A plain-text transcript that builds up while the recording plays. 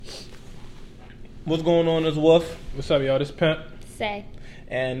What's going on? This Wolf. What's up, y'all? This Pimp. Say.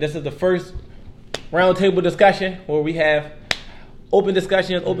 And this is the first roundtable discussion where we have open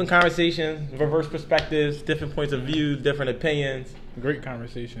discussions, open conversations, reverse perspectives, different points of view, different opinions. Great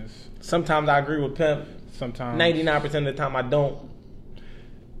conversations. Sometimes I agree with Pimp. Sometimes 99% of the time I don't.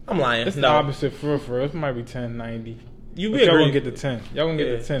 I'm lying. It's the opposite for real. It might be 10-90. Y'all gonna get the 10. Y'all gonna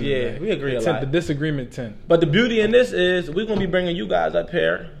get the 10. Yeah, today. we agree a lot. The disagreement 10. But the beauty in this is we're going to be bringing you guys up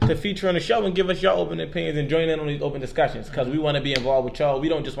here to feature on the show and give us your open opinions and join in on these open discussions because we want to be involved with y'all. We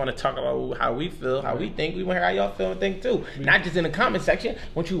don't just want to talk about how we feel, how we think. We want to hear how y'all feel and think too. Not just in the comment section. I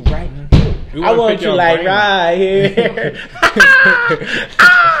want you right here. I want you like right here.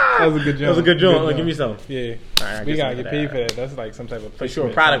 That was a good joke. That was a good joke. Give me some. Yeah. Right, we gotta get paid for that. That's like some type of for sure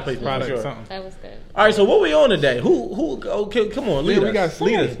product placement. For sure. Something. That was good. All right, so what we on today? Who? Okay, come on, lead us.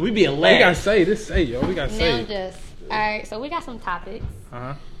 Lead us. We being led. We gotta say this. Say yo. We gotta say. Now just all right. So we got some topics.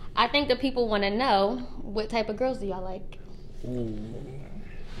 I think the people want to know what type of girls do y'all like. Ooh.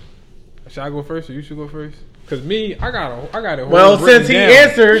 Should I go first or you should go first? Cause me, I got it. Well, since he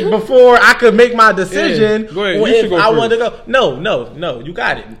answered before I could make my decision, go ahead. You should go I first. wanted to go. No, you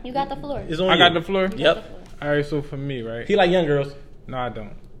got it. You got the floor. It's on I you. got the floor. Yep. All right, so for me, right? He like young girls. No, I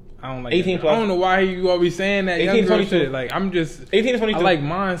don't. I don't like 18 plus. I don't know why you always saying that 18 young girl 22. shit. Like I'm just 18 to 22. I like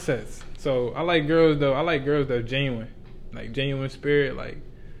mindsets. So I like girls though. I like girls that are genuine, like genuine spirit, like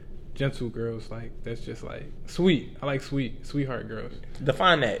gentle girls. Like that's just like sweet. I like sweetheart girls.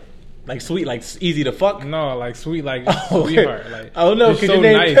 Define that. Like sweet, like easy to fuck. No, like sweet, like okay. sweetheart. Like oh no, just because so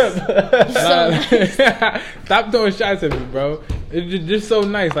your name nice. So nice. Stop throwing shots at me, bro. It's just so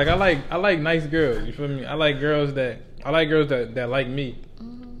nice. Like I like nice girls. You feel me? I like girls that like me.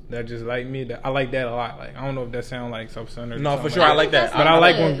 That just like me. That I like that a lot. Like I don't know if that sounds like self-centered. No, for sure, I like that. But I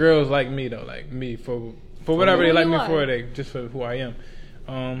like when girls like me though, like me for whatever they like me are. for. They just for who I am.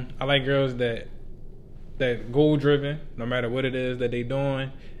 I like girls that goal driven. No matter what it is that they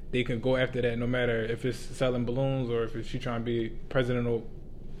doing, they can go after that. No matter if it's selling balloons or if she trying to be President of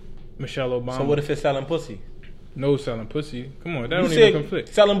Michelle Obama. So what if it's selling pussy? No selling pussy. Come on, that You don't said even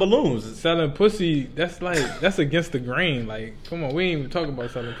conflict. selling balloons. Selling pussy, that's against the grain. Like, come on, we ain't even talking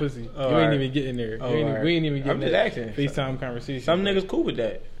about selling pussy. Oh, you ain't right. even getting there. Oh, We ain't even I'm getting just that asking. FaceTime conversation. Some niggas cool with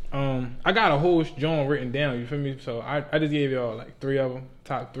that. I got a whole joint written down. You feel me? So I just gave y'all like 3 of them,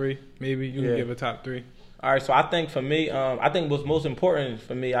 top 3. Maybe you can give a top 3. All right, so I think for me, I think what's most important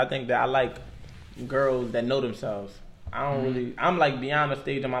for me, I think that I like girls that know themselves. I don't really, I'm like beyond the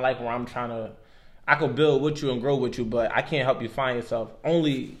stage in my life where I'm trying to, I could build with you and grow with you, but I can't help you find yourself.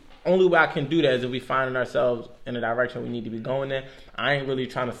 Only way I can do that is if we finding ourselves in the direction we need to be going in. I ain't really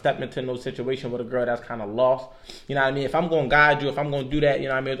trying to step into no situation with a girl that's kind of lost. You know what I mean? If I'm going to guide you, if I'm going to do that, you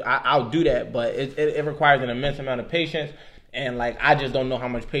know what I mean? I'll do that, but it requires an immense amount of patience. And like I just don't know how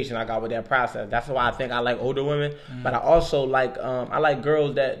much patience I got with that process. That's why I think I like older women. But I also like I like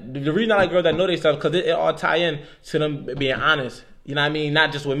girls that the reason I like girls that know themselves because it all tie in to them being honest. You know what I mean?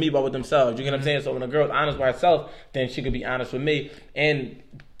 Not just with me, but with themselves. You get what I'm saying? So when a girl's honest with herself, then she could be honest with me. And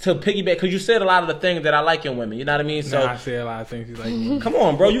to piggyback, because you said a lot of the things that I like in women. You know what I mean? So I say a lot of things you like. come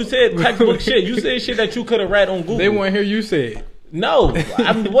on, bro. You said textbook shit. You said shit that you could have read on Google. They want to hear you say it. No,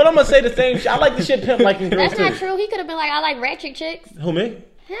 what I'm gonna say the same shit. I like the shit Pimp liking girls That's too. not true. He could have been like, I like ratchet chicks. Who, me?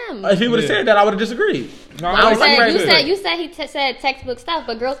 Him. If he would have said that, I would have disagreed. No, I don't like ratchet. You said he said textbook stuff,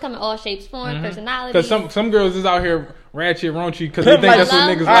 but girls come in all shapes, forms, personalities. Because some girls is out here ratchet, raunchy, because they Pimp think like that's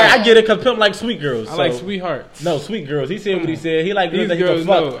what niggas all right, like. I get it, because Pimp like sweet girls. I like sweethearts. No, sweet girls. He said what he said. He like girls These that he girls,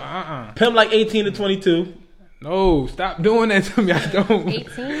 can fuck. no, Pimp like 18 to 22. No, stop doing that to me. I don't.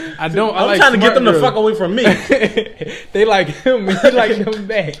 18? I don't. I'm like trying to get them smart to fuck girls. away from me. They like him. And he like them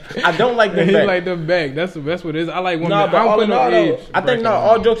back. I don't like them He back. like them back. That's what it is. I like women. No, but I don't all put in no all, though, age. I think, no,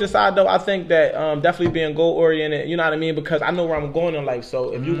 all jokes aside, though, I think that definitely being goal oriented, you know what I mean? Because I know where I'm going in life.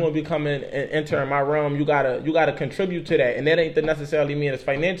 So if you're going to be coming and entering my realm, you gotta contribute to that. And that ain't necessarily mean it's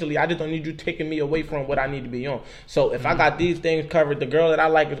financially. I just don't need you taking me away from what I need to be on. So if I got these things covered, the girl that I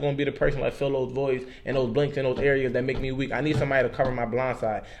like is going to be the person that fill those voids and those blinks in those areas that make me weak. I need somebody to cover my blind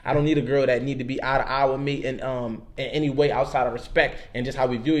side. I don't need a girl that need to be eye to eye with me in any way outside of respect and just how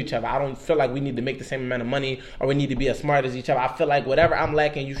we view each other. I don't feel like we need to make the same amount of money or we need to be as smart as each other. I feel like whatever I'm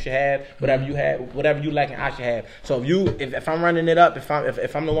lacking, you should have. Whatever you have, whatever you lacking, I should have. So if I'm running it up, if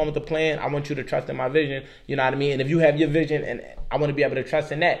I'm the one with the plan, I want you to trust in my vision. You know what I mean? And if you have your vision, and I want to be able to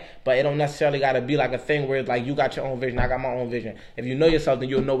trust in that, but it don't necessarily got to be like a thing where it's like you got your own vision, I got my own vision. If you know yourself, then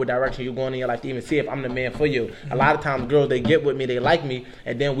you'll know what direction you're going in your life to even see if I'm the man for you. A lot of times, girls, they get with me, they like me,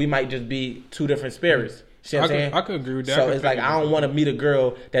 and then we might just be two different spirits. See what I'm saying? I could agree with that. So it's like I don't want to meet a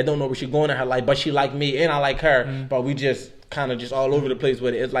girl that don't know where she's going in her life, but she like me and I like her, but we just kind of just all over the place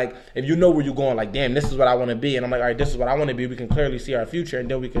with it. It's like, if you know where you're going, like, damn, this is what I want to be, and I'm like, all right, this is what I want to be, we can clearly see our future, and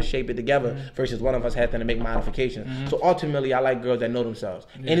then we can shape it together, versus one of us having to make modifications. So ultimately, I like girls that know themselves.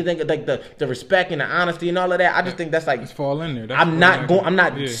 Anything like the respect and the honesty and all of that, I just think that's like, it's fall in there. That's I'm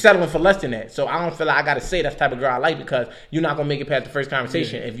not settling for less than that. So I don't feel like I gotta say that's the type of girl I like, because you're not gonna make it past the first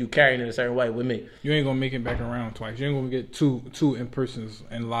conversation if you carrying it a certain way with me. You ain't gonna make it back around twice. You ain't gonna get two in persons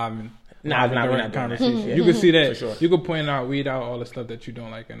and live and not conversation. Yeah. You can see that. For sure. You can weed out all the stuff that you don't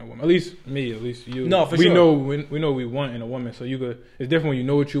like in a woman. At least you. No, for we sure. We know what we want in a woman. So it's different when you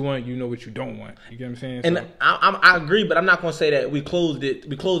know what you want. You know what you don't want. You get what I'm saying? And I agree, but I'm not gonna say that we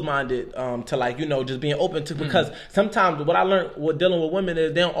closed minded to like, just being open to, because sometimes what I learned with dealing with women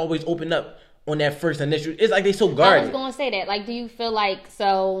is they don't always open up on that first initial. It's like they so guarded. I was gonna say that. Like, do you feel like,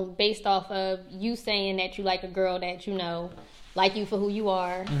 so based off of you saying that you like a girl that like you for who you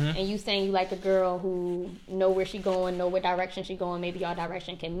are, and you saying you like a girl who know where she going, know what direction she going, maybe your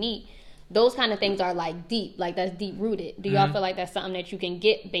direction can meet, those kind of things are like deep, like that's deep rooted. Do y'all feel like that's something that you can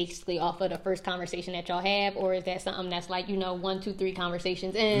get basically off of the first conversation that y'all have, or is that something that's like 1, 2, 3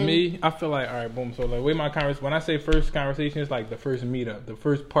 conversations in? Me, I feel like, all right, boom. So like, when I say first conversation, it's like the first meetup, the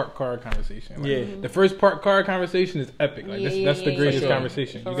first park car conversation. Like, the first park car conversation is epic. Like that's the greatest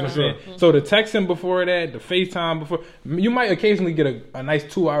conversation. You get what I'm saying? So the texting before that, the FaceTime before, you might occasionally get a nice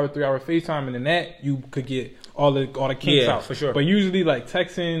 2-hour, 3-hour FaceTime, and in that you could get all the kinks out. For sure. But usually like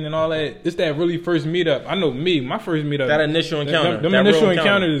texting and all that, it's that really first meetup. I know my first meatup, that initial encounter. Them initial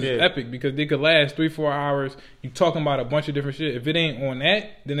encounters is epic, because they could last 3-4 hours. You talking about a bunch of different shit. If it ain't on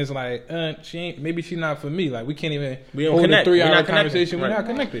that, then it's like, maybe she's not for me. Like, we can't even hold a 3-hour conversation. We're not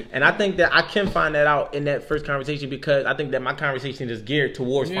connected. And I think that I can find that out in that first conversation, because I think that my conversation is geared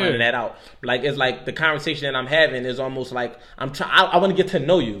towards finding that out. Like, it's like the conversation that I'm having is almost like I want to get to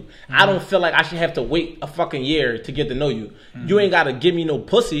know you. I don't feel like I should have to wait a fucking year to get to know you. You ain't got to give me no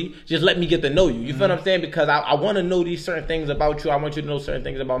pussy. Just let me get to know you. You feel what I'm saying? Because I want to know these certain things about you. I want you to know certain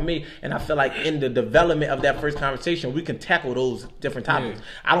things about me. And I feel like in the development of that first conversation, we can tackle those different topics.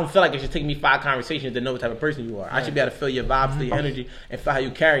 I don't feel like it should take me 5 conversations to know what type of person you are. I should be able to feel your vibes, feel your energy, and feel how you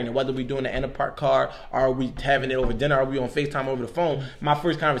carrying it. Whether we doing it in a park car, or are we having it over dinner, or are we on FaceTime over the phone, my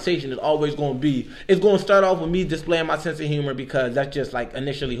first conversation is always going to be, it's going to start off with me displaying my sense of humor, because that's just like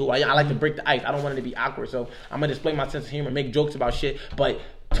initially who I am. I like to break the ice. I don't want it to be awkward, so I'm going to display my sense of humor, make jokes about shit, but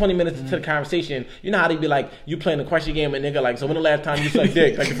 20 minutes into the conversation, you know how they be like, you playing the question game, and nigga like, so when the last time you sucked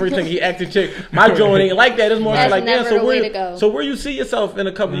dick? Like, the first thing he asked the chick, my joint ain't like that. It's more like, yeah, so where you see yourself in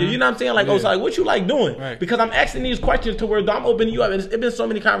a couple years? You know what I'm saying? Like, so like, what you like doing? Right. Because I'm asking these questions to where I'm opening you up. And it's been so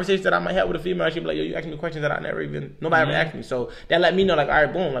many conversations that I might have with a female. She'd be like, yo, you asking me questions that nobody ever asked me. So that let me know, like, all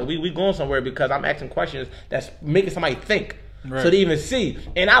right, boom, like we going somewhere, because I'm asking questions that's making somebody think. Right. So they even see.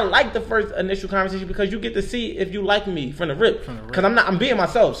 And I like the first initial conversation, because you get to see if you like me from the rip. Because I'm being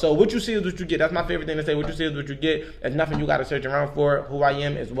myself. So what you see is what you get. That's my favorite thing to say. What you see is what you get. There's nothing you got to search around for. Who I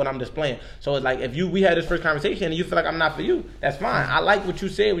am is what I'm displaying. So it's like, if we had this first conversation and you feel like I'm not for you, that's fine. I like what you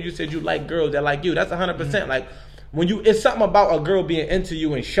said when you said you like girls that like you. That's 100%. Like, when it's something about a girl being into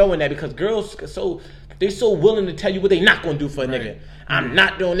you and showing that, because girls they're so willing to tell you what they not gonna do for a nigga. I'm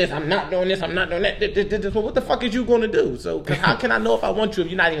not doing this. I'm not doing this. I'm not doing that. Well, what the fuck is you gonna do? So, cause how can I know if I want you if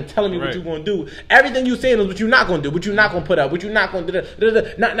you're not even telling me what you're gonna do? Everything you saying is what you're not gonna do. What you're not gonna put up. What you're not gonna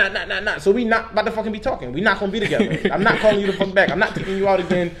do. Not. So we not about to fucking be talking. We not gonna be together. I'm not calling you the fuck back. I'm not taking you out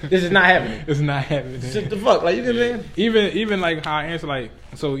again. This is not happening. It's not happening. Shit the fuck. Like, you know what I'm saying? Even like how I answer, like,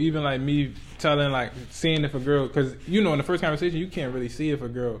 so even like me telling, like, seeing if a girl, because in the first conversation you can't really see if a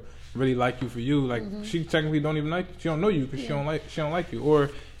girl really like you for you. Like, she technically don't even like you. She don't know you because she don't like you. Or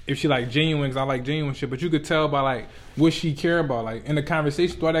if she like genuine, because I like genuine shit. But you could tell by like what she care about, like in the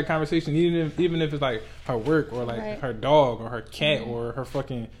conversation, throughout that conversation, even if it's like her work or like her dog or her cat or her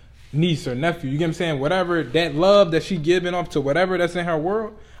fucking niece or nephew. You get what I'm saying? Whatever that love that she giving up to whatever that's in her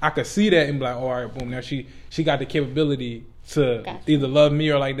world, I could see that and be like, oh, all right, boom. Now she got the capability to either love me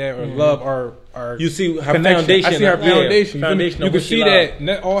or like that, or love our you see her connection. Foundation. I see her foundation. You can see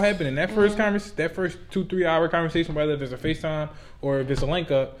that all happen in that first that first 2-3 hour conversation, whether if it's a FaceTime or if it's a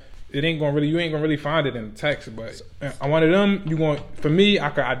link up. You ain't gonna really find it in the text. But I one of them, for me, I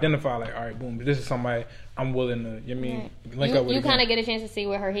could identify like, all right, boom, this is somebody I'm willing to, link up with. You kind of get a chance to see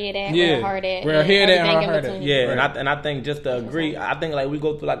where her head at, where her heart at, where her head at, and her heart at. Yeah, right. and I think just to agree, I think like we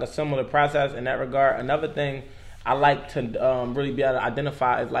go through like a similar process in that regard. Another thing I like to really be able to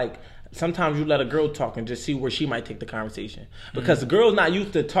identify is like, sometimes you let a girl talk and just see where she might take the conversation, because the girl's not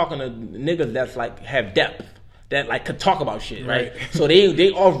used to talking to niggas that's like have depth. that like could talk about shit, right? So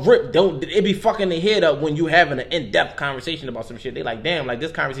they all rip. It be fucking their head up when you having an in-depth conversation about some shit. They like, damn, like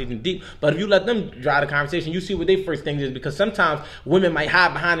this conversation deep. But if you let them drive the conversation, you see what their first thing is, because sometimes women might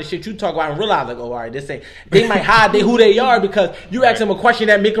hide behind the shit you talk about and realize like, oh, all right, this ain't. They might hide who they are because you ask them a question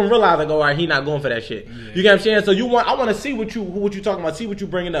that make them realize like, oh, all right, he not going for that shit. You get what I'm saying? So I want to see what you talking about, see what you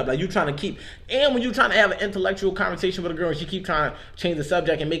bringing up, like you trying to keep. And when you trying to have an intellectual conversation with a girl and she keep trying to change the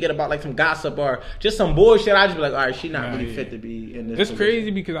subject and make it about like some gossip or just some bullshit, I just be like, all right, she not really fit to be in this. It's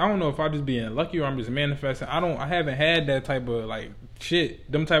crazy because I don't know if I just being lucky or I'm just manifesting. I haven't had that type of like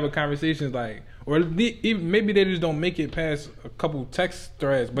shit, them type of conversations, like, or maybe they just don't make it past a couple text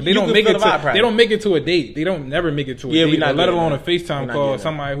threads, but they don't make it to a date. They don't never make it to a date, let alone a FaceTime call.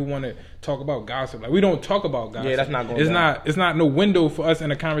 Somebody who want to talk about gossip. Like, we don't talk about gossip. Yeah, that's not going. It's not no window for us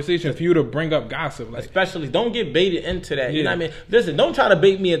in a conversation for you to bring up gossip. Like, especially, don't get baited into that. You know what I mean? Listen, don't try to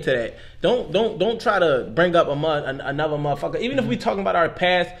bait me into that. Don't try to bring up another motherfucker. Even if we talking about our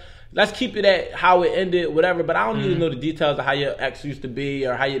past, let's keep it at how it ended, whatever. But I don't need to know the details of how your ex used to be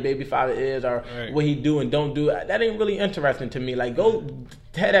or how your baby father is or what he do and don't do. That ain't really interesting to me. Like, go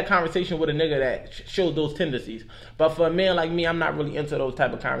have that conversation with a nigga that shows those tendencies. But for a man like me, I'm not really into those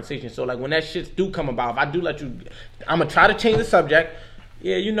type of conversations. So like when that shit do come about, if I do let you, I'm gonna try to change the subject.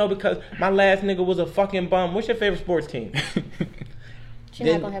 Yeah, you know, because my last nigga was a fucking bum. What's your favorite sports team? She's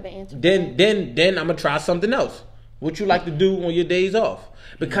not gonna have an answer. Then I'm gonna try something else. What you like to do on your days off?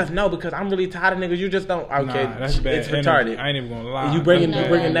 Because I'm really tired of niggas. You just don't. Okay, that's bad. It's retarded. I ain't even gonna lie. You bringing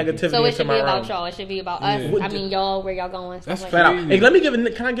negativity. So it should into be my about room. y'all. It should be about us. I mean, y'all, where y'all going? That's like flat out. Hey, let me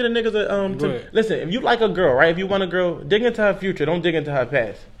can I get a nigga to listen? If you like a girl, right? If you want a girl, dig into her future. Don't dig into her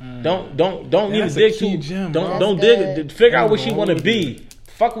past. Don't even dig too. Don't dig. Figure out what she want to be.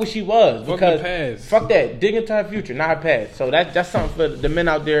 Fuck what she was, because fuck that. Dig into her future, not her past. So that's something for the men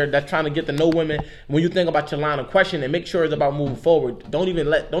out there that's trying to get to know women. When you think about your line of question, and make sure it's about moving forward. Don't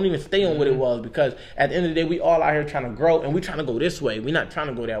even stay on what it was, because at the end of the day, we all out here trying to grow and we trying to go this way. We're not trying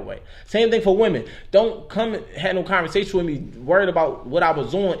to go that way. Same thing for women. Don't come and have no conversation with me worried about what I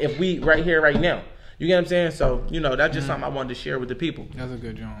was on if we right here right now. You get what I'm saying? So, you know, that's just something I wanted to share with the people. That's a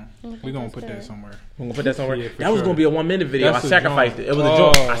good John. We're going to put that somewhere. We're going to put that somewhere? Yeah, that was going to be a 1 minute video. That's I sacrificed it. It was a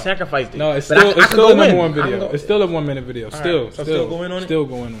joke. I sacrificed it. No, it's still a number one video. It's still a 1 minute video. Still going on it? Still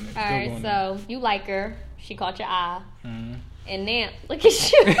going on it. All right, so you like her. She caught your eye. And then, look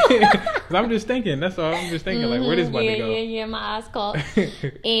at you. I'm just thinking. That's all. I'm just thinking, like, where this about to go? Yeah, my eyes caught.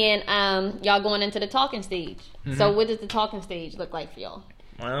 And y'all going into the talking stage. So what does the talking stage look like for y'all?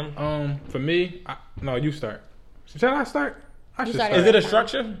 For me, no, you start. Shall I start? I should start. Is it a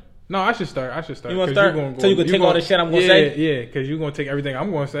structure? No, I should start. You want to start? So you can take all the shit I'm going to say? Yeah, because you're going to take everything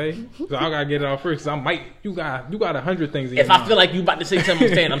I'm going to say. So I got to get it off first. Because you got 100 things in your mind. I feel like you about to say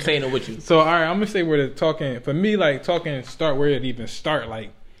something, I'm saying it with you. So, all right, I'm going to say where the talking, for me, like, talking start, where it even start.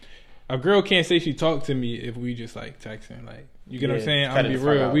 Like, a girl can't say she talked to me if we just, like, texting. Like, you get what I'm saying? I'm going to be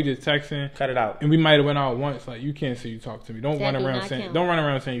real. We just texting. Cut it out. And we might have went out once. Like, you can't say you talk to me. Don't run around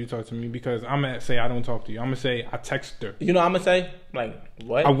saying you talk to me, because I'm going to say I don't talk to you. I'm going to say I text her. You know what I'm going to say? Like,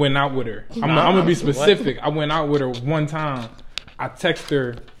 what? I went out with her. I'm going to be specific. What? I went out with her one time. I text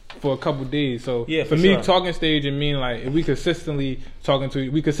her for a couple days. So for me, talking stage, and mean like if we consistently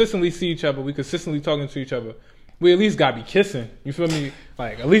see each other, we consistently talking to each other, we at least gotta be kissing. You feel me?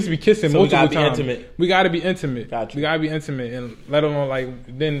 Like at least be kissing multiple times. We gotta be intimate. We gotta be intimate, and let alone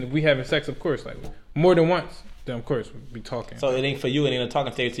like then we having sex, of course, like more than once. Then of course we be talking. So it ain't for you. It ain't a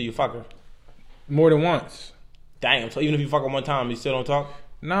talking stage till you fuck her. More than once. Damn. So even if you fuck her one time, you still don't talk?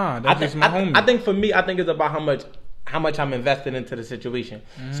 Nah, that's just my homie. I think for me, I think it's about how much I'm invested into the situation.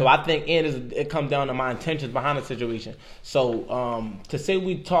 So I think it comes down to my intentions behind the situation. So to say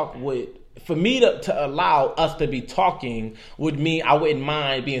we talk for me to allow us to be talking would mean I wouldn't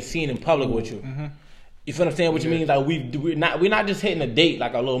mind being seen in public with you. You feel what I'm saying? Which means like we're not just hitting a date,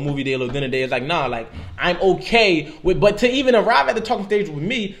 like a little movie day, a little dinner day. It's like, nah, like I'm okay with, but to even arrive at the talking stage with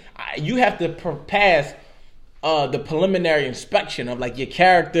me, you have to pass the preliminary inspection of like your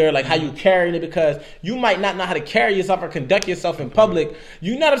character, like how you carrying it, because you might not know how to carry yourself or conduct yourself in public.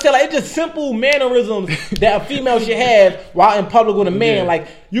 You know what I'm saying? Like it's just simple mannerisms that a female should have while in public with a man. Yeah. Like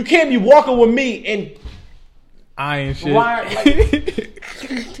you can't be walking with me and eyeing shit.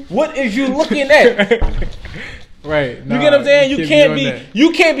 What is you looking at? Right. Nah, you get what I'm saying?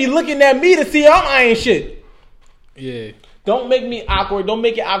 You can't be looking at me to see I'm eyeing shit. Yeah. Don't make me awkward. Don't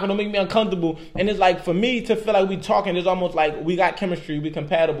make it awkward. Don't make me uncomfortable. And it's like, for me to feel like we talking, it's almost like we got chemistry. We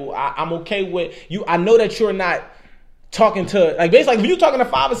compatible. I'm okay with you. I know that you're not talking to, like, basically, if you talking to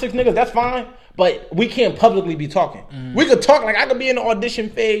 5 or 6 niggas, that's fine. But we can't publicly be talking. We could talk, like, I could be in the audition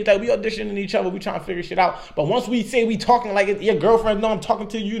phase, like, we auditioning each other, we trying to figure shit out. But once we say we talking, like, your girlfriend know I'm talking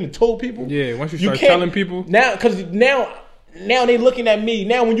to you and told people. Yeah, once you start telling people. Now, because now they looking at me.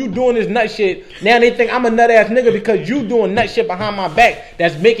 Now when you doing this nut shit, now they think I'm a nut ass nigga because you doing nut shit behind my back.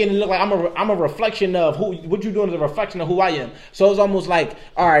 That's making it look like I'm a reflection of what you doing is a reflection of who I am. So it's almost like,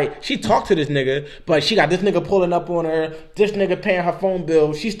 all right, she talked to this nigga, but she got this nigga pulling up on her. This nigga paying her phone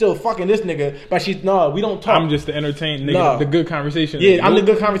bill. She's still fucking this nigga, but we don't talk. I'm just the entertained nigga, the good conversation. Yeah, nigga. I'm the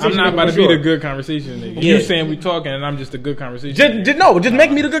good conversation. I'm not nigga about to be the good conversation nigga. Yeah. You saying we talking and I'm just the good conversation. Just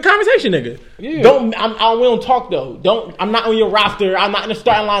make me the good conversation nigga. Yeah. We don't talk though. I'm not on your roster. I'm not in the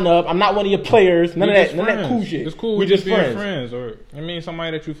starting lineup. I'm not one of your players. None of that cool shit. It's cool. We just friends. Or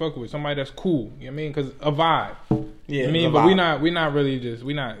somebody that you fuck with, somebody that's cool. You know what I mean? Because a vibe. Yeah, but we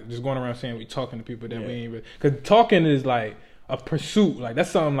not just going around saying we talking to people that we ain't really. Because talking is like a pursuit. Like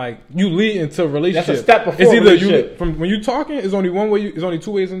that's something like you lead into a relationship. That's a step before it's either relationship. From when you talking, it's only one way. It's only 2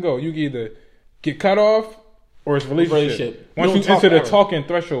 ways to go. You can either get cut off or it's relationship. Once you enter the talking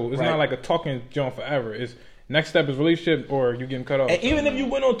threshold, it's not like a talking joint forever. It's next step is relationship or you getting cut off. And even if you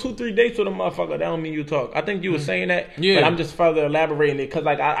went on 2-3 dates with a motherfucker, that don't mean you talk. I think you were saying that, yeah. But I'm just further elaborating it because,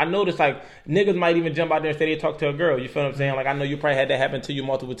 like, I noticed like niggas might even jump out there and say they talk to a girl. You feel what I'm saying? Like, I know you probably had that happen to you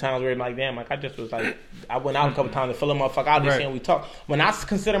multiple times where you're like, damn, like I just was like, I went out a couple times to fill a motherfucker out just saying we talk. When I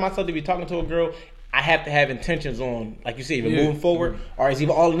consider myself to be talking to a girl, I have to have intentions on, like you said, either moving forward or it's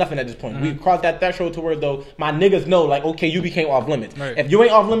either all or nothing at this point. We crossed that threshold to where, though, my niggas know, like, okay, you became off limits. Right. If you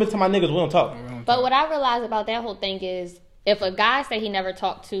ain't off limits to my niggas, we don't talk. But what I realized about that whole thing is if a guy say he never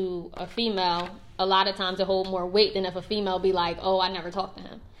talked to a female, a lot of times it hold more weight than if a female be like, oh, I never talked to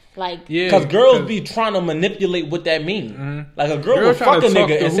him. Like, because girls be trying to manipulate what that means. Like a girl will fuck a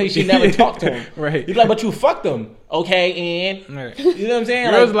nigga and say she never talked to him. Right? You're like, but you fucked him, okay? And right. You know what I'm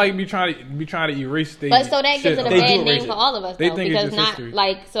saying? Girls like be trying to erase things. But so that gives it a bad name for all of us, though, they think because it's not history.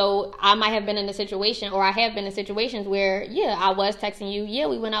 like so. I might have been in a situation, or I have been in situations where I was texting you,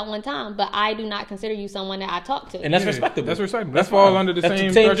 we went out one time, but I do not consider you someone that I talk to, and that's respectable. That's respectable. That's fall under the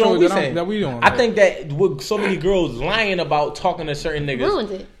same threshold that we on. I think that with so many girls lying about talking to certain niggas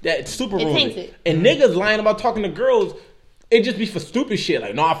ruins it. That super ruins it. And niggas lying about talking to girls, it just be for stupid shit.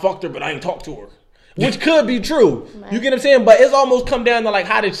 Like, no, I fucked her, but I ain't talked to her. Which could be true. Right. You get what I'm saying? But it's almost come down to like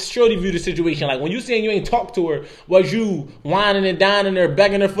how did shorty view the situation. Like when you saying you ain't talked to her, was you whining and dining her,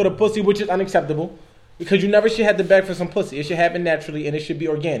 begging her for the pussy, which is unacceptable. Because you never should have to beg for some pussy. It should happen naturally and it should be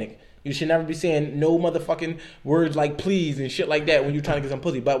organic. You should never be saying no motherfucking words like please and shit like that when you're trying to get some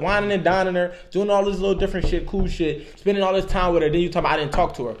pussy. But whining and dining her, doing all this little different shit, cool shit, spending all this time with her, then you talk about I didn't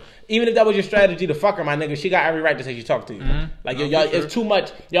talk to her. Even if that was your strategy to fuck her, my nigga, she got every right to say she talked to you. Mm-hmm. Like, y'all, it's too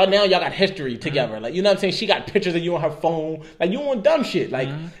much. Y'all got history together. Like, you know what I'm saying? She got pictures of you on her phone. Like, you want dumb shit. Like,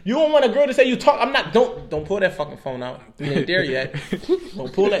 you don't want a girl to say you talk. Don't pull that fucking phone out. We ain't there yet.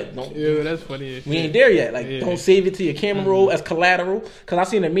 Don't pull that. Yeah, that's funny. We ain't there yet. Like, don't save it to your camera roll as collateral. Because I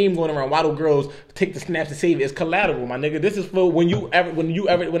seen a meme going around. Why do girls take the snaps to save it as collateral, my nigga? This is for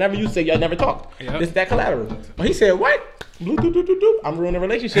whenever you say y'all never talked. Yep. This is that collateral. But he said, what? Bloop, doop, doop, doop, doop. I'm ruining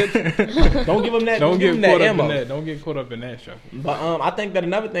relationships. Don't give him that. Don't get caught ammo. up in that. Don't get caught up in that stuff. But I think that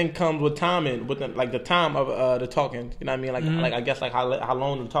another thing comes with timing, with the time of the talking. You know what I mean? Like I guess like how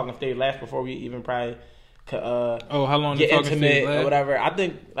long the talking stage lasts before we even probably how long get the talking intimate stage lasts? Or whatever. I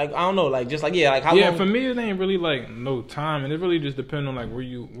think like I don't know, like just like how long. For me it ain't really like no time, and it really just depends on like where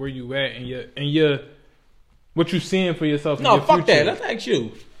you at and your what you seeing for yourself. No, in your fuck future. that. Let's ask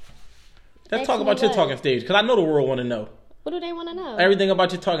you. Let's talk about your talking stage because I know the world want to know. What do they want to know? Everything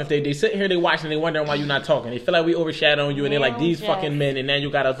about your talking stage. They sit here, they watching, they wondering why you're not talking. They feel like we overshadowing you, and they're like, these fucking men, and now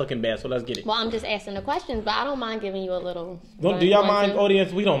you got us looking bad, so let's get it. Well, I'm just asking the questions, but I don't mind giving you a little... Do y'all mind,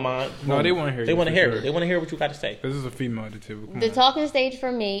 audience? We don't mind. No, they want to hear They want to hear it. They want to hear what you got to say. This is a female at the table. The talking stage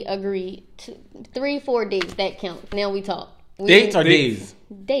for me, agreed. 3-4 dates, that count. Now we talk. Dates or days?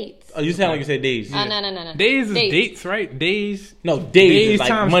 Dates. Oh, you sound like you said days. No. Days is dates, right? Days. No, days is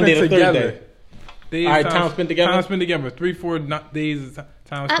like Monday to Thursday. Days, all right, time spent together. Time spent together. 3-4 days is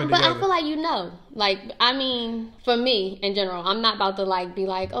time spent together. But I feel like like I mean, for me in general, I'm not about to like be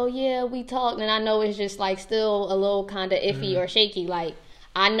like, oh yeah, we talked, and I know it's just like still a little kind of iffy or shaky. Like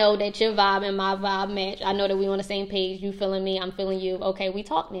I know that your vibe and my vibe match. I know that we on the same page. You feeling me? I'm feeling you. Okay, we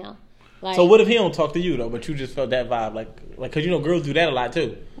talk now. Like, so what if he don't talk to you though, but you just felt that vibe, like because you know girls do that a lot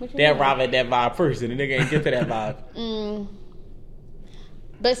too. They arrive at that vibe first, and the nigga ain't get to that vibe.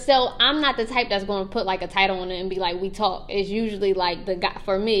 But so I'm not the type that's going to put like a title on it and be like, we talk. It's usually like the guy,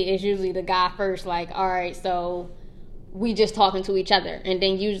 for me, it's usually the guy first, like, all right, so we just talking to each other. And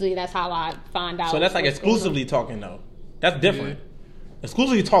then usually that's how I find out. So that's like exclusively talking though. That's different.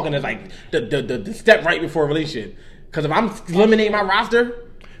 Exclusively talking is like the step right before a relationship. Because if I'm eliminating my roster,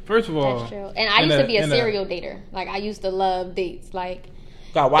 first of all, that's true. And I used to be a serial dater. Like I used to love dates. Like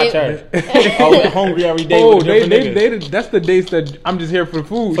God, watch her. Always hungry every day. Oh, with they that's the dates that I'm just here for the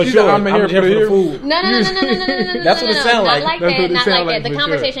food. For She's sure, like, I'm here for the food. No. That's what it sounds like. Not like That's that. what it Not sound like like that. The for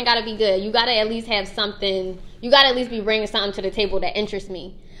conversation got to be good. You got to at least have something. You got to at least be bringing something to the table that interests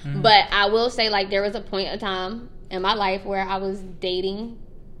me. But I will say, like, there was a point of time in my life where I was dating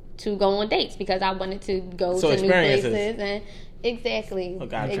to go on dates because I wanted to go to new places and. Exactly.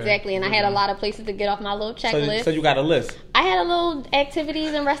 Exactly. And I had a lot of places to get off my little checklist. So you got a list. I had a little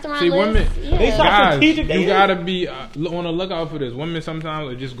activities and restaurant list. Women, they guys, strategic. You gotta be on the lookout for this. Women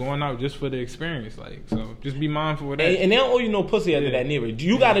sometimes are just going out just for the experience. Like, so just be mindful of that. And they don't owe you no pussy after that neither.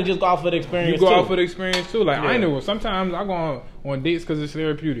 You gotta just go out for the experience. You go out for the experience too. Like I know sometimes I go on dates because it's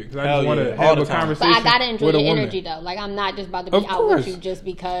therapeutic. Because I just want to have a conversation. But I gotta enjoy with your a woman. energy though. Like I'm not just about to be out with you just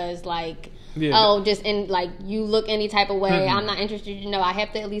because like. Just in like you look any type of way. I'm not interested. You know, I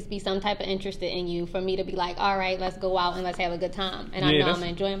have to at least be some type of interested in you for me to be like, all right, let's go out and let's have a good time. And I know I'm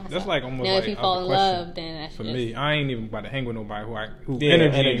enjoying myself. That's like almost now, like if you fall in love, then that's for just, me. I ain't even about to hang with nobody who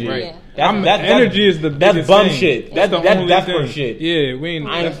energy. Right? Yeah. Energy is the biggest that's bum thing. shit. That's for shit. Yeah, we ain't.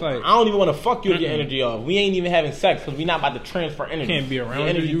 I That's like I don't even want to fuck you with your energy off. We ain't even having sex because we not about to transfer energy. Can't be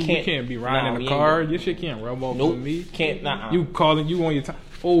around you. You can't be riding in a car. Your shit can't rub off with me. Can't. You calling you on your time.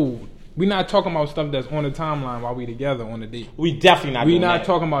 Oh. We not talking about stuff that's on the timeline while we together on the date. We definitely not. We not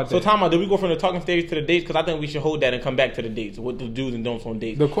talking about that. So, time out. Did we go from the talking stage to the dates? Because I think we should hold that and come back to the dates. What the do's and don'ts on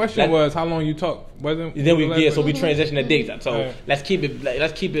dates. The question was how long you talk. Wasn't then we so we transition to dates. So let's keep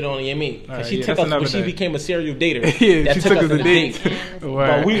it on you mean. Because she took us when she became a serial dater. Yeah, she took us to dates.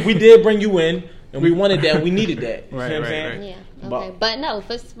 But we did bring you in. And we wanted that. We needed that. Right, you know what I'm saying? Right. Yeah.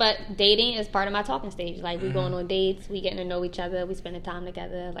 Okay. But dating is part of my talking stage. Like we going on dates, we getting to know each other, we spending time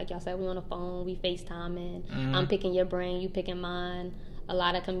together. Like y'all said, we on the phone, we FaceTiming. I'm picking your brain, you picking mine. A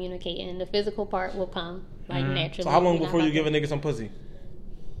lot of communicating. The physical part will come like naturally. So how long before you give a nigga some pussy?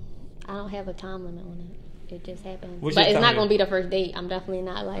 I don't have a time limit on it. It just happens. But it's not going to be the first date. I'm definitely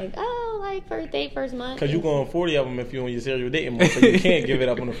not like, first date, first month. Because you're going 40 of them if you're on your serial dating mode. So you can't give it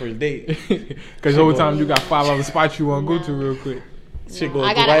up on the first date. Because the whole time you got 5 other spots you want to go to real quick.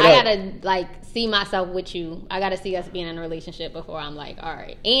 I gotta like see myself with you. I gotta see us being in a relationship before I'm like, all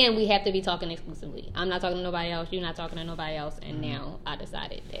right. And we have to be talking exclusively. I'm not talking to nobody else. You're not talking to nobody else. And now I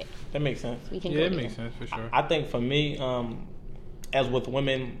decided that makes sense. We can it makes sense for sure. I think for me, as with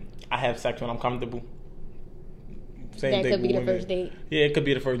women, I have sex when I'm comfortable. That could be the first date. Yeah, it could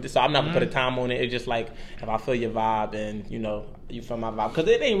be the first date. So I'm not going to put a time on it. It's just like if I feel your vibe and, you feel my vibe. Because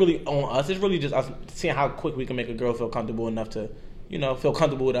it ain't really on us. It's really just us seeing how quick we can make a girl feel comfortable enough to, feel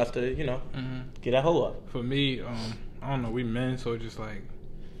comfortable with us to, get that hoe up. For me, I don't know. We men, so just like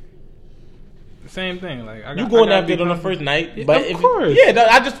the same thing. Like you going after it on the first night, but of course,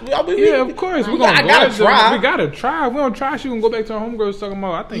 of course, we gonna. I gotta try. We gotta try. If we don't try, she gonna go back to her homegirls talking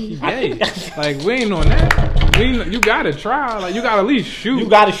about. I think he's gay. Like we ain't on that. You gotta try. Like you gotta at least shoot. You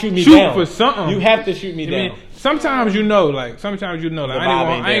gotta shoot me down for something. You have to shoot me down. Sometimes Like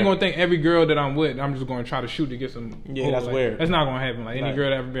I ain't gonna think every girl that I'm with, I'm just gonna try to shoot to get some. Yeah, that's weird. That's not gonna happen. Like any girl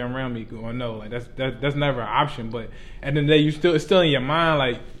that ever been around me gonna know. Like that's never an option. But at the end of the day, it's still in your mind.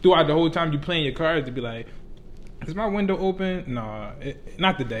 Like throughout the whole time you playing your cards to be like, is my window open? No,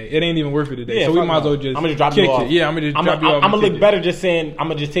 not today. It ain't even worth it today. Yeah, so we might as well just. I'm gonna drop you off. Yeah, I'm gonna drop you off. I'm gonna look better just saying I'm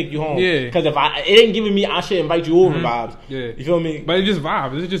gonna just take you home. Yeah, because if it ain't giving me, I should invite you over vibes. Yeah, you feel me? But it's just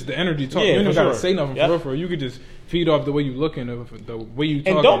vibes. It's just the energy talk. Yeah, you don't gotta say nothing for real. You could just feed off the way you looking, the way you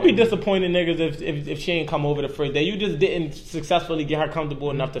talking. And don't be disappointed, niggas, if she ain't come over the first day. You just didn't successfully get her comfortable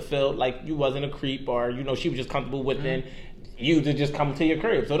enough to feel like you wasn't a creep or she was just comfortable within. You to just come to your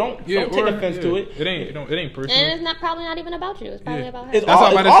crib, so don't take offense to it. It ain't personal, and it's probably not even about you. It's probably about her. It's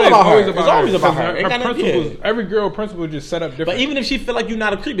always about her. Every girl principle just set up different. But even if she feel like you're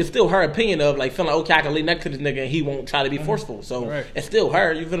not a creep, it's still her opinion of like feeling like, okay, I can lay next to this nigga and he won't try to be forceful. So it's still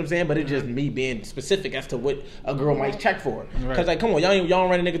her. You feel what I'm saying? But it's just me being specific as to what a girl might check for. Because like, come on, y'all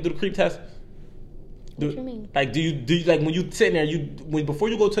don't run a nigga through the creep test. What you mean? Like, do you like when you sitting there? Before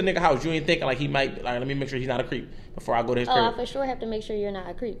you go to a nigga house, you ain't thinking like he might. Like, let me make sure he's not a creep before I go to his crib. I for sure have to make sure you're not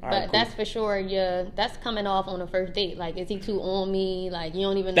a creep. But cool. That's for sure. That's coming off on the first date. Like, is he too on me? Like, you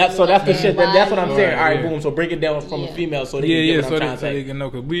don't even. That's the shit. That's what I'm saying. All right, boom. So break it down from a female so they can get what I'm trying to say. They can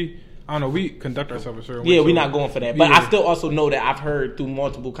know because I don't know. We conduct ourselves a certain way. Yeah, so we're not going for that. But yeah. I still also know that I've heard through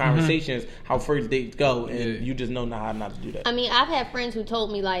multiple conversations how first dates go, and you just know how not to do that. I mean, I've had friends who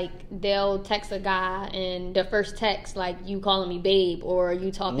told me like they'll text a guy and the first text like you calling me babe or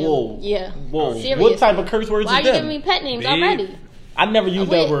you talking. Whoa. Yeah. Whoa. Seriously. What type of curse words Why is are you them? giving me pet names Babe. already? I never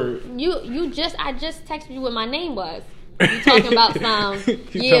used that word. I just texted you what my name was. You talking about some?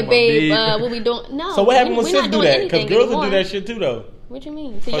 Yeah, about babe. babe. What we doing? No. So what happened when we're sis not do doing that? Because anything girls will anymore. do that shit too, though. What you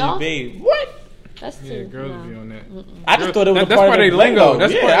mean? To Call y'all? you babe. What? That's Yeah, too. girls no. be on that. I just thought it was That's a part part of of the their lingo. lingo.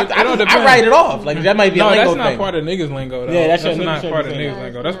 That's Yeah, part- it don't I depend. write it off. Like that might be a No, lingo that's not thing. part of niggas lingo. Though. Yeah, that's that's your not niggas part of shouldn't be niggas saying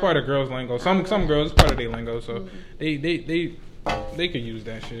lingo. that. That's part of girls lingo. Some girls, it's part of their lingo. So they could use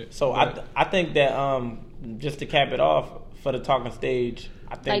that shit. So But I think that just to cap it off for the talking stage,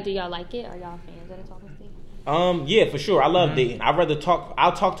 I Like, think do y'all like it? Are y'all fans of the talking stage? yeah, for sure. I love dating. I'd rather talk.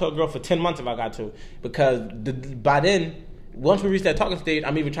 I'll talk to a girl for 10 months if I got to, because by then, once we reach that talking stage,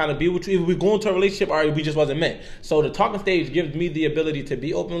 I'm even trying to be with you. Either we go into a relationship or we just wasn't meant. So the talking stage gives me the ability to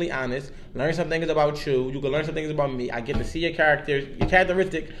be openly honest, learn some things about you. You can learn some things about me. I get to see your characters, your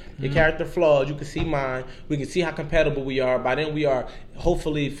characteristic, your character flaws. You can see mine. We can see how compatible we are. By then, we are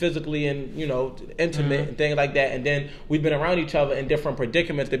hopefully physically and intimate and things like that. And then we've been around each other in different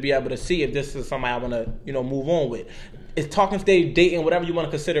predicaments to be able to see if this is somebody I want to move on with. It's talking stage, dating, whatever you want to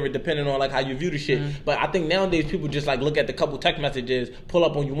consider it, depending on like how you view the shit. But I think nowadays people just like look at the couple text messages, pull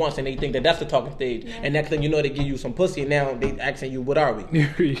up on you once, and they think that that's the talking stage. Yeah. And next thing you know, they give you some pussy, and now they asking you, "What are we?"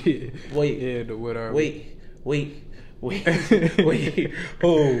 yeah. Wait, Yeah, the what are wait. Wait, oh,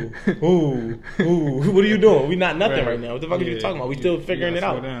 what are you doing? We not nothing right now. What the fuck are you talking about? We still figuring it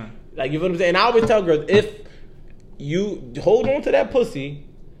out. Down. Like, you know what I'm saying? And I always tell girls, if you hold on to that pussy,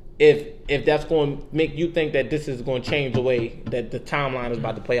 if that's going to make you think that this is going to change the way that the timeline is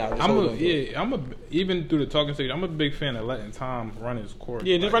about to play out. Even through the talking stage, I'm a big fan of letting time run his course.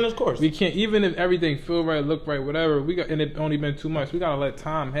 Yeah, just run his course. We can't, even if everything feel right, look right, whatever. And it only been 2 months. We gotta let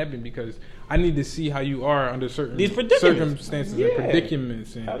time happen because I need to see how you are under certain circumstances and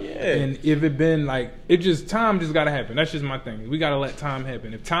predicaments. And if it been like time just gotta happen. That's just my thing. We gotta let time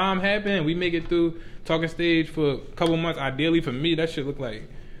happen. If time happen and we make it through talking stage for a couple months, ideally for me, that should look like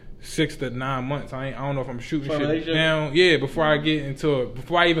 6 to 9 months. I don't know if I'm shooting shit down. Yeah, before I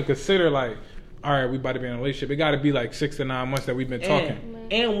even consider like, all right, we about to be in a relationship. It got to be like 6 to 9 months that we've been talking.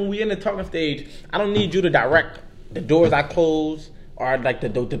 And when we in the talking stage, I don't need you to direct the doors I close or like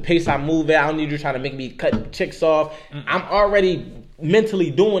the pace I move at. I don't need you trying to make me cut chicks off. I'm already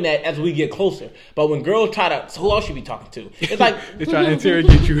mentally doing that as we get closer. But when girls try to, so who else you be talking to? It's like they try to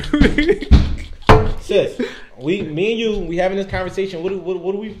interrogate you. Sis, me and you, we having this conversation. What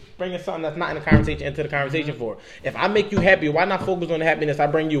do we bringing something that's not in the conversation into the conversation for? If I make you happy, why not focus on the happiness I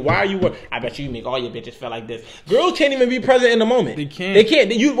bring you? Why are you? I bet you make all your bitches feel like this. Girls can't even be present in the moment. They can't. They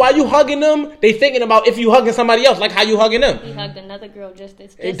can't. While you hugging them, they thinking about if you hugging somebody else, like how you hugging them. He hugged another girl just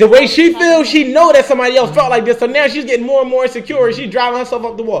the way she feels, she know that somebody else felt like this. So now she's getting more and more insecure. And she's driving herself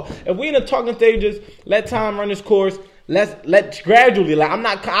up the wall. If we in the talking stages, let time run its course. Let's gradually,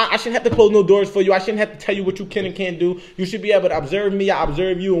 like, I shouldn't have to close no doors for you. I shouldn't have to tell you what you can and can't do. You should be able to observe me, I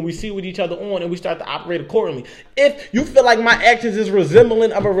observe you, and we see with each other on, and we start to operate accordingly. If you feel like my actions is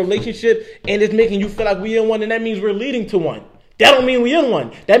resembling of a relationship and it's making you feel like we in one, then that means we're leading to one. That don't mean we in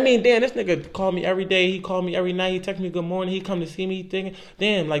one. That means, damn, this nigga called me every day. He called me every night. He text me good morning. He come to see me. Thinking,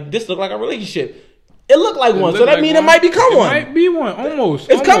 damn, like, this look like a relationship. It looked like one, so that means it might become one. It might be one, almost.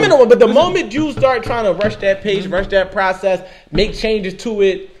 It's coming to one, but the moment you start trying to rush that pace, rush that process, make changes to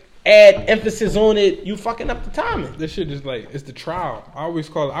it, add emphasis on it, you fucking up the timing. This shit is like, it's the trial.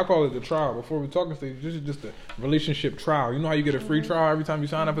 I call it the trial. Before we talking stage, this is just a relationship trial. You know how you get a free trial every time you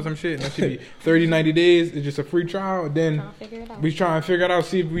sign up for some shit? And that should be 30, 90 days. It's just a free trial. And then we try and figure it out,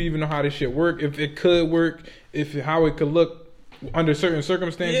 see if we even know how this shit work, if it could work, how it could look under certain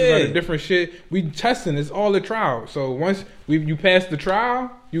circumstances, under different shit. We testing. It's all a trial. So once you pass the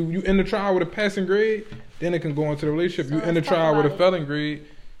trial, you end the trial with a passing grade, then it can go into the relationship. So you end the trial with a failing grade,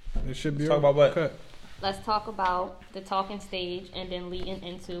 it should be. Talk about what? Cut. Let's talk about the talking stage and then leading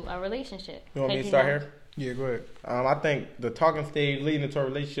into a relationship. You want me to start here? Yeah, go ahead. I think the talking stage leading into a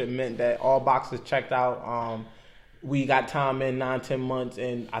relationship meant that all boxes checked out. We got time in 9-10 months,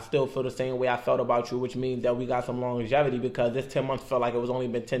 and I still feel the same way I felt about you, which means that we got some longevity because this 10 months felt like it was only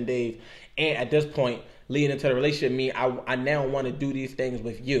been 10 days. And at this point, leading into the relationship mean I now want to do these things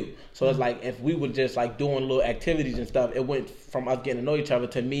with you. So it's like if we were just like doing little activities and stuff, it went from us getting to know each other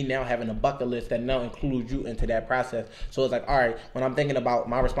to me now having a bucket list that now includes you into that process. So it's like, all right, when I'm thinking about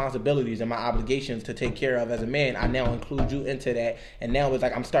my responsibilities and my obligations to take care of as a man, I now include you into that. And now it's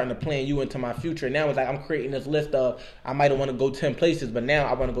like I'm starting to plan you into my future. Now it's like I'm creating this list of I might want to go 10 places, but now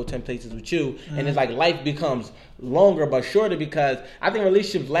I want to go 10 places with you. And it's like life becomes longer but shorter because I think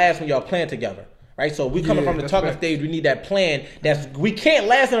relationships last when y'all plan together. Right, so we coming from the talking stage. We need that plan. We can't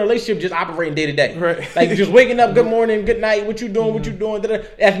last in a relationship just operating day to day. Right, like just waking up, good morning, good night. What you doing? What you doing?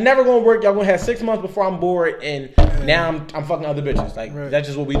 That's never gonna work. Y'all gonna have 6 months before I'm bored, and now I'm fucking other bitches. Like that's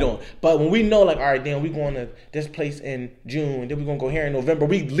just what we doing. But when we know, like, all right, damn, we going to this place in June, then we gonna go here in November.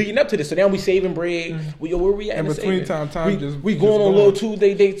 We leading up to this, so now we saving bread. Where we at? In between time, we going on little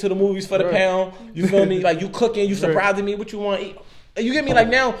Tuesday dates to the movies for the pound. You feel me? Like you cooking, you surprising me. What you want to eat? You get me? Like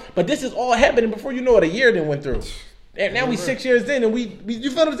now, but this is all happening before you know it. A year then went through. And now we 6 years in, and we you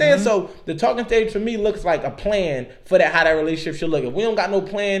feel what I'm saying? So the talking stage for me looks like a plan for that, how that relationship should look. If we don't got no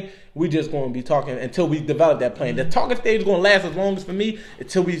plan, we just going to be talking until we develop that plan. The talking stage is going to last as long as for me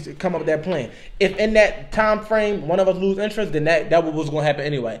until we come up with that plan. If in that time frame one of us lose interest, then that was going to happen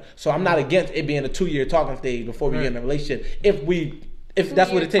anyway. So I'm not against it being a 2-year talking stage before we get in a relationship. If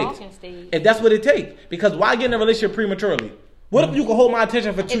that's what it takes. If that's what it takes, because why get in a relationship prematurely? What if you can hold my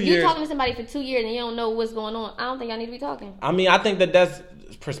attention for 2 years? If you're talking to somebody for 2 years and you don't know what's going on, I don't think I need to be talking. I mean, I think that's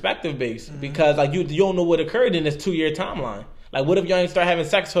perspective based because like you don't know what occurred in this 2-year timeline. Like, what if y'all ain't start having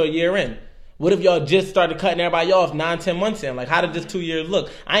sex till a year in? What if y'all just started cutting everybody off 9-10 months in? Like, how did this 2 years look?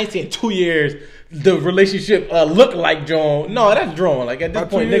 I ain't saying 2 years the relationship look like drawn. No, that's drawn. Like at this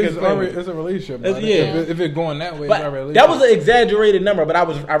point, niggas it's a relationship. If it's going that way, but it's already a relationship. That was an exaggerated number, but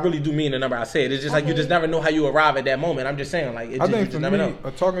I really do mean the number I said. It's just like you just never know how you arrive at that moment. I'm just saying, like I think for me,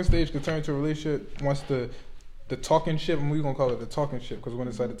 a talking stage could turn into a relationship once the talking ship, and we're gonna call it the talking ship because when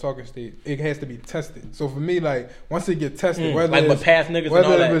it's like the talking stage, it has to be tested. So for me, like once it get tested, whether like with past niggas,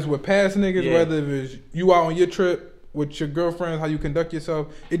 whether it's with past niggas, whether it's you out on your trip with your girlfriends, how you conduct yourself,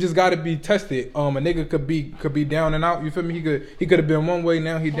 it just got to be tested. A nigga could be down and out. You feel me? He could have been one way,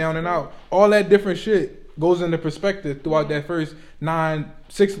 now he down and out. All that different shit goes into perspective throughout that first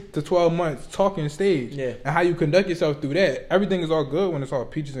 6 to 12 months talking stage. Yeah. And how you conduct yourself through that. Everything is all good when it's all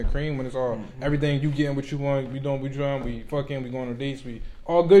peaches and cream. When it's all everything you getting what you want. We drum, we fucking, we going on dates, we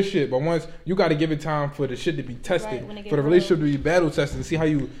all good shit. But once you got to give it time for the shit to be tested, for the relationship to be battle tested, and see how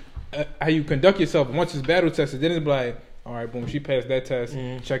you conduct yourself. Once it's battle tested, then it's like, all right, boom, she passed that test,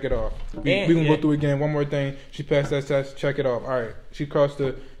 check it off. We gonna go through again, one more thing. She passed that test, check it off. All right, she crossed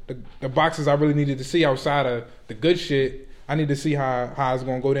the boxes I really needed to see outside of the good shit. I need to see how it's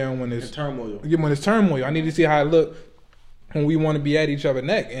gonna go down when it's turmoil. When it's turmoil, I need to see how it look when we want to be at each other's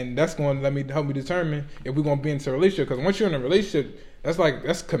neck, and that's going to help me determine if we're gonna be into a relationship. Because once you're in a relationship,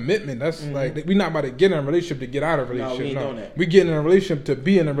 that's commitment. That's like we're not about to get in a relationship to get out of a relationship. No, we get in a relationship to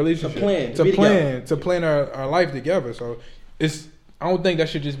be in a relationship. To plan our life together. So I don't think that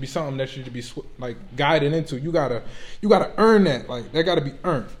should just be something that should be like guided into. You gotta earn that. Like that gotta be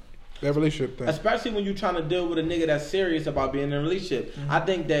earned. That relationship thing. Especially when you're trying to deal with a nigga that's serious about being in a relationship. I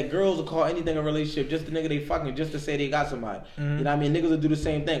think that girls will call anything a relationship just the nigga they fucking just to say they got somebody. You know what I mean? Niggas will do the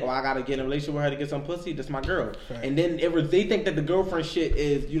same thing. Oh, I gotta get in a relationship with her to get some pussy. That's my girl. Right. And then they think that the girlfriend shit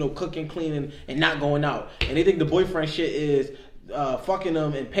is, cooking, cleaning, and not going out. And they think the boyfriend shit is fucking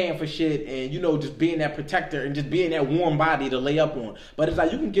them and paying for shit and, just being that protector and just being that warm body to lay up on. But it's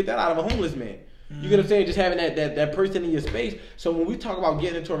like you can get that out of a homeless man. You get what I'm saying? Just having that person in your space. So when we talk about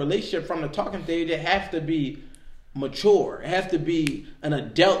getting into a relationship from the talking stage, it has to be mature. It has to be an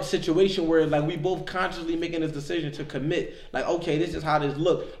adult situation where like we both consciously making this decision to commit. Like, okay, this is how this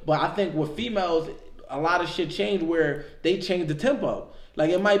look. But I think with females, a lot of shit changed where they change the tempo. Like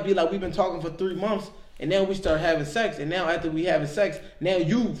it might be like we've been talking for 3 months. And now we start having sex, and now after we having sex, now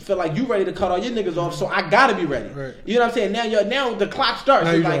you feel like you ready to cut all your niggas off, so I gotta be ready. Right. You know what I'm saying? Now the clock starts.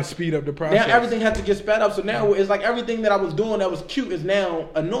 Now you're gonna speed up the process. Now everything has to get sped up. So now it's like everything that I was doing that was cute is now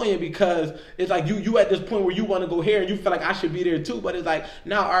annoying because it's like you at this point where you want to go here and you feel like I should be there too, but it's like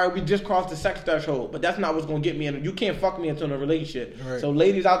now all right, we just crossed the sex threshold, but that's not what's gonna get me in. You can't fuck me into a relationship. Right. So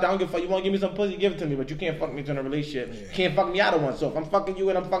ladies out there, I don't give a fuck. You want to give me some pussy, give it to me, but you can't fuck me into a relationship. Yeah. You can't fuck me out of one. So if I'm fucking you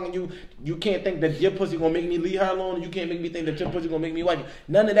and I'm fucking you, you can't think that your pussy gonna make me leave her alone, and you can't make me think that your pussy gonna make me wife.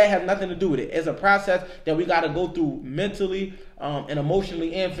 None of that has nothing to do with it. It's a process that we gotta go through mentally, and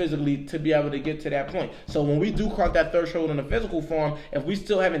emotionally and physically to be able to get to that point. So when we do cross that threshold in the physical form, if we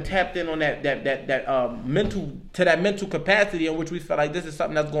still haven't tapped in on that mental capacity in which we feel like this is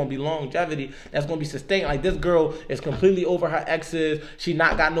something that's going to be longevity, that's going to be sustained. Like this girl is completely over her exes. She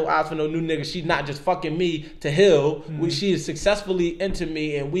not got no eyes for no new niggas. She's not just fucking me to heal. She is successfully into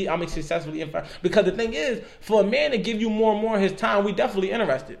me, and I'm successfully in. Because the thing is, for a man to give you more and more of his time, we definitely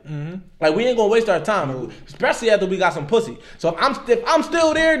interested. Like we ain't gonna waste our time, especially after we got some pussy. So if I'm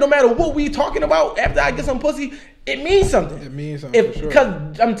still there, no matter what we talking about, after I get some pussy, it means something. It means something for sure.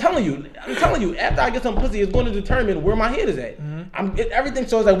 Because I'm telling you, after I get some pussy, it's going to determine where my head is at. Everything.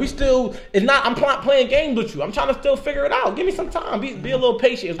 So it's like I'm playing games with you. I'm trying to still figure it out. Give me some time. Be a little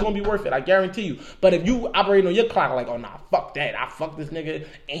patient. It's going to be worth it. I guarantee you. But if you operating on your clock like, oh nah, fuck that. I fuck this nigga,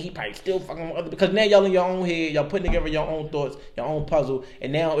 and he probably still fucking with other, because now y'all in your own head, y'all putting together your own thoughts, your own puzzle,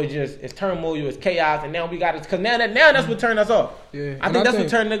 and now it's turmoil, it's chaos, and now we got it. Because now that's what turned us off. Yeah, I think that's what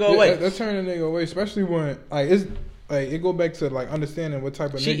turned nigga away. That turned the nigga away, especially when like it go back to like understanding what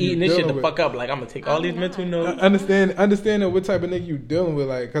type of she nigga eating you this shit dealing the with. fuck up. Like I'm gonna take all these mental notes. Understanding what type of nigga you dealing with,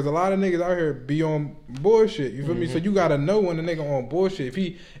 like, cause a lot of niggas out here be on bullshit. You feel me? So you gotta know when the nigga on bullshit.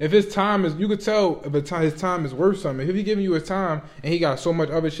 If his time is, you could tell if his time is worth something. If he giving you his time and he got so much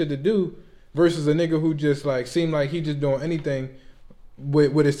other shit to do, versus a nigga who just like seem like he just doing anything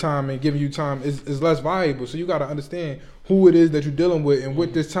with his time and giving you time is less valuable. So you gotta understand who it is that you're dealing with and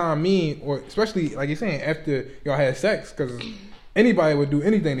what this time mean, or especially like you're saying after y'all had sex, because anybody would do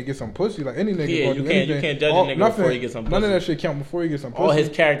anything to get some pussy. Like any nigga gonna do anything. You can't judge a nigga before he get some pussy. None of that shit count before he get some pussy. All his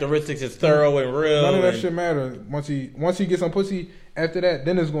characteristics is thorough and real. None of that shit matter. Once he gets some pussy, after that,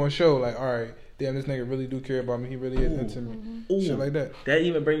 then it's gonna show like, all right, damn, this nigga really do care about me. He really is into me. Shit like that. That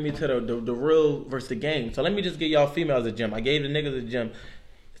even bring me to the real versus the game. So let me just give y'all females a gym. I gave the niggas a gym.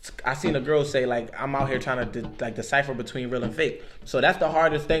 I seen a girl say, like, I'm out here trying to decipher between real and fake. So that's the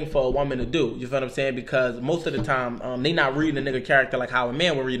hardest thing for a woman to do. You feel what I'm saying? Because most of the time, they not reading a nigga character like how a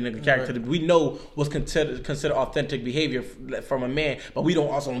man would read a nigga character. Right. We know what's considered authentic behavior from a man, but we don't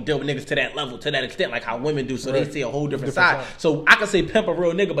also deal with niggas to that level, to that extent, like how women do. So They see a whole different side. So I can say pimp a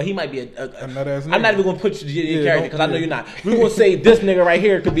real nigga, but he might be I'm not even going to put you in your character because I know you're not. We're going to say this nigga right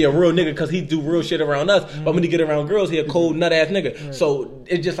here could be a real nigga because he do real shit around us, but when he get around girls, he a cold nut ass nigga. Right. So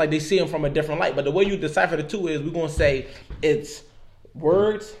it's just like they see him from a different light. But the way you decipher the two is we're going to say it's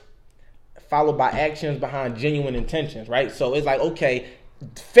words followed by actions behind genuine intentions, right? So it's like, okay,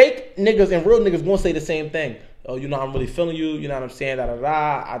 fake niggas and real niggas gonna say the same thing. Oh, you know, I'm really feeling you. You know what I'm saying?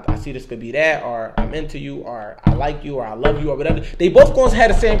 I see this could be that, or I'm into you, or I like you, or I love you, or whatever. They both gonna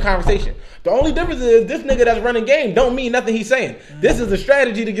have the same conversation. The only difference is this nigga that's running game don't mean nothing he's saying. This is a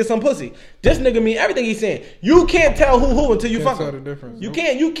strategy to get some pussy. This nigga mean everything he's saying. You can't tell who until you fuck him. The difference. You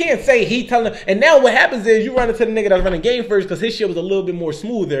can't say he telling. And now what happens is you run into the nigga that's running game first because his shit was a little bit more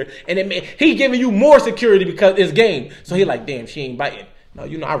smoother, and he giving you more security because it's game. So he like, damn, she ain't biting. No,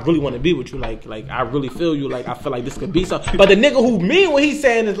 you know, I really want to be with you. Like I really feel you. Like, I feel like this could be something. But the nigga who mean what he's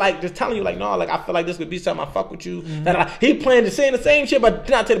saying is like just telling you, like, no, like I feel like this could be something. I fuck with you. He playing saying the same shit, but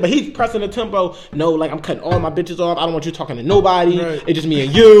not telling. But he's pressing the tempo. No, like I'm cutting all my bitches off. I don't want you talking to nobody. Right. It's just me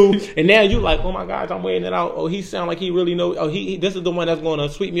and you. And now you like, oh my gosh, I'm waiting it out. Oh, he sound like he really know. Oh, he this is the one that's going to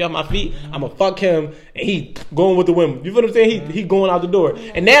sweep me off my feet. I'm gonna fuck him, and he going with the women. You feel what I'm saying? He going out the door.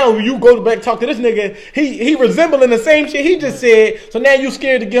 And now you go back talk to this nigga. He resembling the same shit he just said. So now you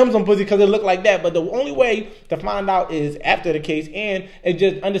scared to give him some pussy because it looked like that. But the only way to find out is after the case, and it's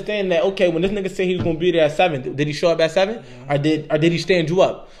just understand that, okay, when this nigga said he was gonna be there at 7, did he show up at 7, or did he stand you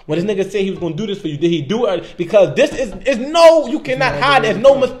up? When this nigga said he was gonna do this for you, did he do it? Because this is no, you cannot hide. There's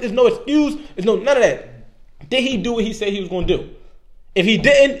no excuse. There's no none of that. Did he do what he said he was gonna do? If he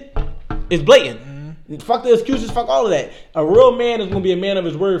didn't, it's blatant. Fuck the excuses. Fuck all of that. A real man is gonna be a man of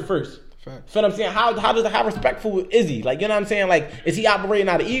his word first. Fact. So what I'm saying, how respectful is he? Like, you know what I'm saying? Like, is he operating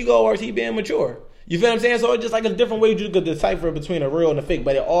out of ego or is he being mature? You feel what I'm saying? So it's just like a different way you could decipher between a real and a fake,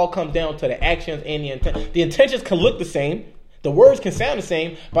 but it all comes down to the actions and the intent. The intentions can look the same, the words can sound the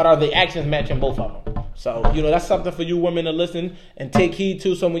same, but are the actions matching both of them? So, you know, that's something for you women to listen and take heed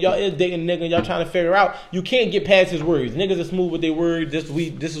to. So when y'all is dating a nigga and y'all trying to figure out, you can't get past his words. Niggas are smooth with their words. This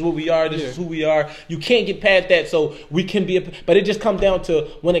is what we are. This is who we are. You can't get past that. So we can be, but it just comes down to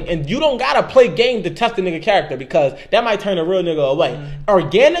and you don't gotta play game to test the nigga character because that might turn a real nigga away.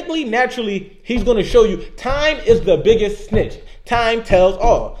 Organically, naturally, he's gonna show you. Time is the biggest snitch. Time tells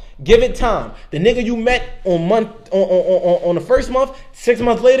all. Give it time. The nigga you met on the first month, 6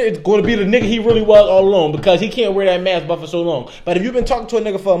 months later, it's going to be the nigga he really was all along because he can't wear that mask but for so long. But if you've been talking to a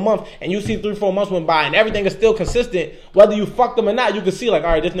nigga for a month and you see 3-4 months went by and everything is still consistent, whether you fucked him or not, you can see like, all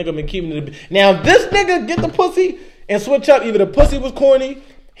right, this nigga been keeping it. Now, if this nigga get the pussy and switch up. Either the pussy was corny,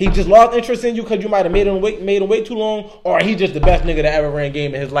 he just lost interest in you because you might have made him wait too long, or he just the best nigga that ever ran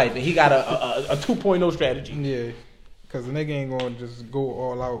game in his life, and he got a 2.0 strategy. Yeah, because the nigga ain't gonna just go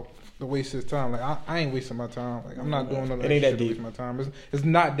all out to waste his time. Like I ain't wasting my time. Like I'm not doing no It ain't that shit to deep. waste my time. It's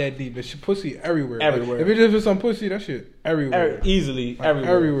not that deep. It's pussy everywhere. Everywhere. Like, if it's just some pussy, that shit everywhere. Easily, Like,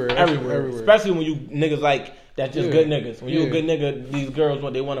 everywhere. That shit everywhere. Especially when you niggas like that's just Yeah. good niggas. When you a Yeah. good nigga, these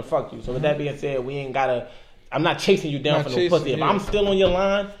girls they want to fuck you. So with that being said, we ain't gotta. I'm not chasing you down Not for no chasing, pussy. If yeah. I'm still on your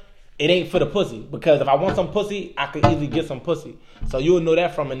line, it ain't for the pussy. Because if I want some pussy, I could easily get some pussy. So you'll know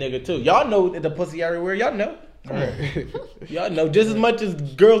that from a nigga too. Y'all know that the pussy everywhere. Y'all know. Right. Y'all know just as much as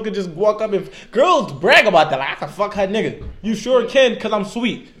girls could just walk up and girls brag about that. Like I can fuck her nigga. You sure can, cause I'm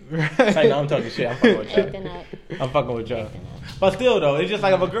sweet. Like, no, I'm talking shit. I'm fucking with y'all. Acting up. I'm fucking with y'all. But still though, it's just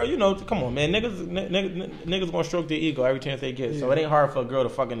like if a girl, you know, come on, man, niggas gonna stroke their ego every chance they get. So it ain't hard for a girl to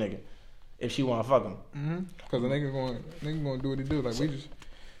fuck a nigga if she wanna fuck him. Because the nigga gonna do what he do. Like we just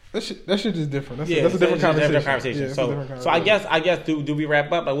that shit is different. That's Yeah, a different it's a conversation. different conversation. Yeah, it's a So different I conversation. guess do we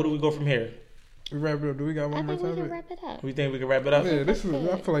wrap up? Like, where do we go from here? We wrap it up. Do we got I one more think we time? can wrap it up. We think we can wrap it up? Yeah, this is.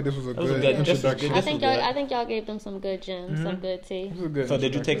 I feel like this was a That was a good good- this was introduction. good. I This think y'all gave them some good gems, some good tea. This was a good So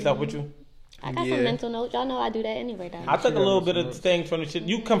did you take introduction. stuff with you? I got Yeah. some mental notes. Y'all know I do that anyway, though. I took a got little some bit of notes. things from the shit.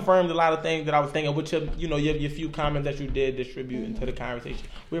 You confirmed a lot of things that I was thinking with your few comments that you did distribute into the conversation.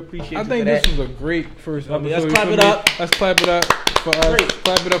 We appreciate I you think for that. this was a great first I mean, episode. let's clap You it feel me? up. Let's clap it up for us. Great.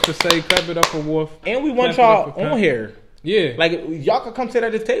 Clap it up for Say. Clap it up for Wolf. And we want Clap it up y'all for Pimp. on here. Yeah, Like y'all could come sit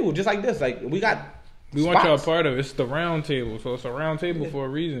at this table just like this. Like we got. We want y'all a spots. part of it. It's the round table. So it's a round table for a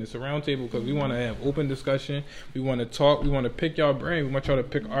reason. It's a round table because we want to have open discussion. We want to talk. We want to pick y'all brain. We want y'all to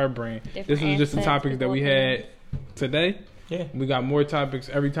pick our brain. Different This is just the aspects, topics that we people had today. Yeah. We got more topics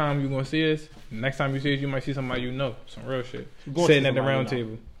every time you're going to see us. Next time you see us, you might see somebody you know. Some real shit. You gonna Sitting see at the somebody round you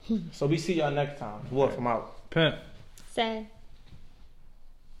know. table. So we see y'all next time. Wolf, I'm out. Pimp. Say.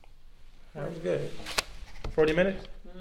 That was good. 40 minutes.